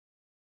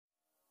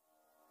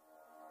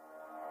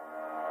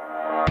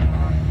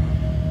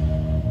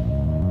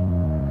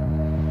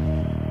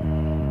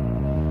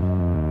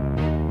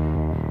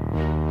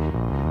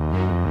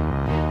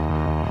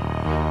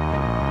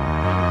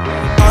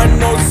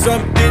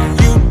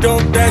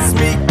that's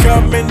me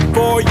coming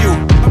for you.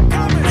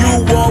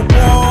 You want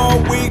war,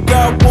 we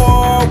got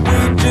war,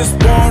 we just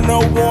wanna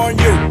warn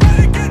you.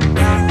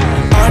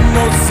 I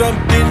know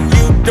something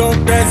you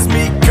don't, that's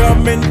me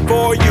coming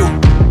for you.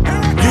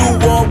 You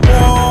want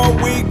war,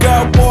 we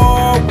got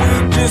war, we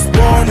just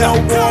wanna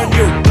warn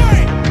you.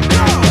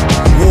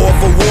 War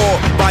for war,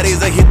 bodies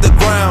that hit the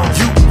ground.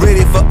 You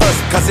ready for us,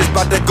 cause it's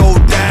about to go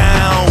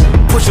down.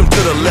 Push them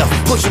to the left,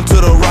 push them to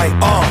the right,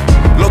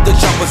 load the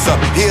choppers up,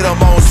 hit them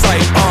on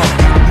sight,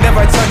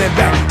 never turning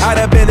back,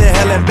 I'd have been in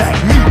hell and back.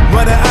 Me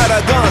running out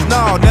of guns,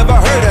 no, never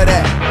heard of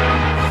that.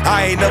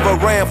 I ain't never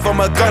ran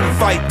from a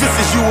gunfight. This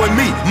is you and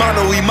me,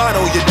 mano y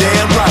mano, you're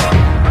damn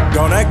right.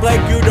 Don't act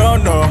like you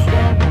don't know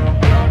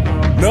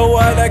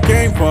what I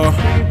came for.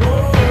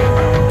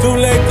 Too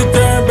late to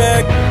turn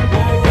back.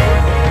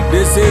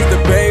 This is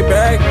the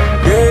payback,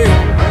 yeah.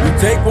 You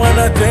take one,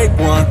 I take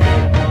one.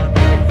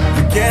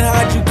 You can't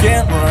hide, you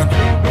can't run.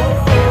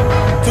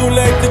 Too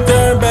late to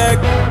turn back.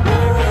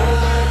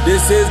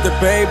 This is the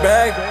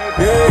payback,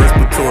 yeah.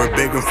 Respiratory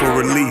begging for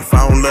relief,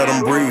 I don't let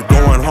them breathe.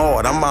 Going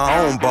hard, I'm my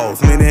own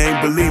boss. Many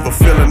ain't believe a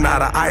feeling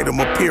out of item,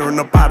 appearing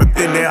up out of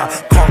thin air.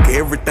 Conquer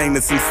everything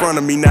that's in front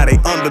of me, now they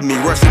under me.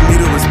 Rushing me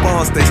to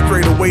respond, stay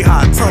straight away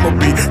how a tunnel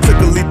be.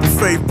 Took a leap of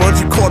faith,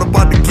 bungee cord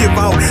about to give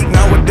out.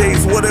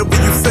 Nowadays, whatever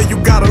you say,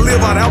 you gotta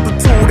live out.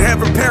 Altitude,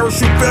 having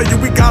parachute failure,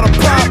 we got a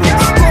problem.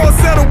 Grow a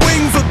set of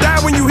wings or die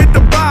when you hit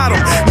the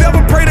bottom. Never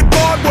pray to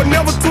God, but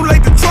never too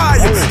late to try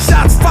it.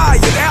 Shots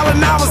fired,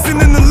 Allen Iverson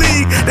in the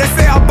league. They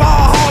say I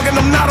ball hog and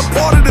I'm not a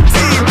part of the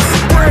team.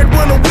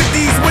 Breadwinner with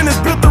these winners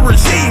built the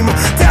regime.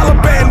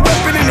 Taliban,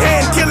 weapon in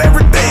hand, kill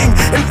everything.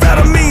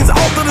 Amphetamines,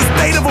 alter the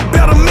state of a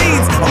better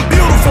means. I'm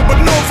beautiful but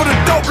known for the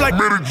dope like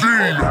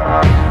Medellin.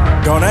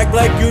 Don't act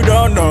like you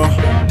don't know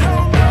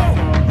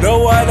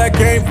what I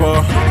came for.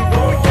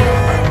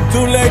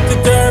 Too late to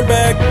turn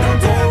back.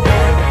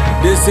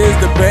 This is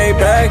the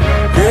payback,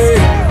 yeah.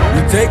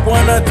 You take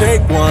one, I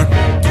take one.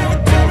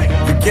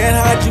 You can't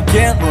hide, you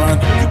can't run.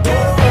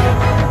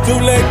 Too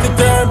late to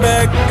turn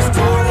back.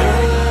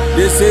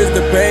 This is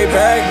the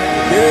payback,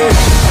 yeah.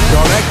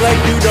 Don't act like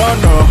you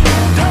don't know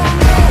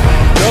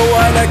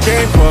what I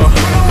came for.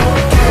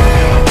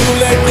 Too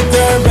late to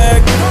turn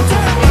back.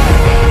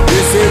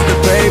 This is the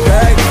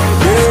payback,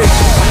 yeah.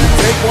 You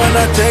take one,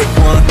 I take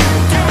one.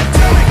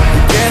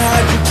 You can't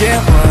hide, you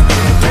can't run.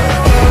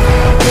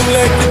 Too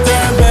late to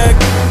turn back.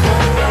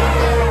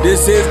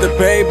 This is the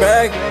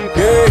payback,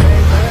 yeah.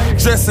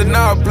 Dressing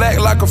all black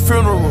like a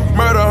funeral.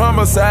 Murder,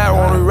 homicide,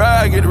 wanna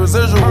ride, get the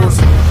residuals.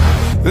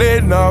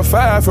 Letting off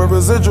 5 for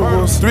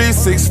residuals.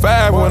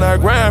 365 when I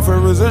grind for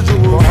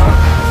residuals.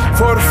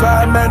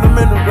 45 magnum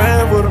in the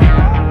van with them.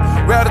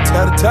 Rather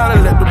tell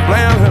and let the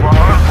blame him.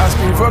 I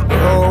scream fuck the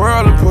whole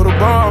world and put a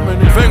bomb in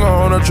the finger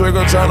on the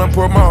trigger, tryna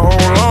put my whole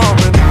arm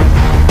in.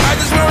 I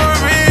just want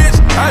revenge,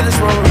 I just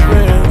want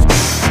revenge.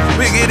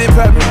 We get it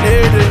poppin'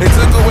 every day. They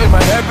took away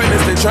my happiness,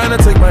 they tryna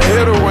take my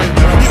head away.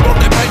 You want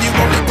that pain, you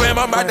want that blame,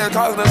 I'm out there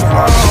causing us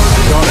harm.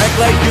 Don't act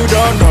like you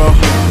don't know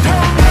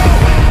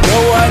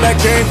what I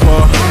came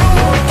for.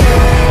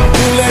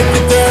 Too late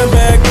to turn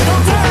back.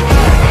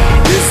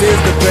 This is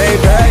the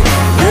payback,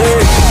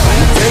 yeah.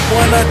 You take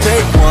one, I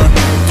take one.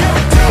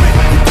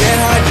 You can't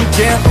hide, you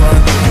can't run.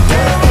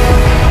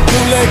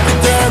 Too late to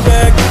turn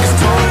back.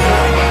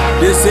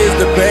 This is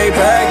the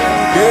payback,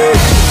 yeah.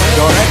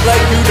 Don't act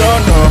like you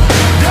don't know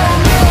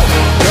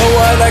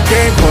what I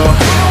came for.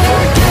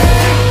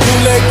 Too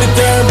late to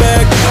turn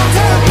back.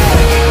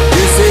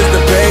 This is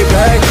the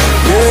payback,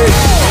 yeah.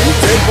 You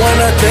take one,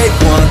 I take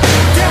one.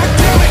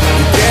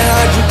 You can't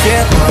hide, you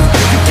can't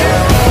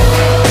run.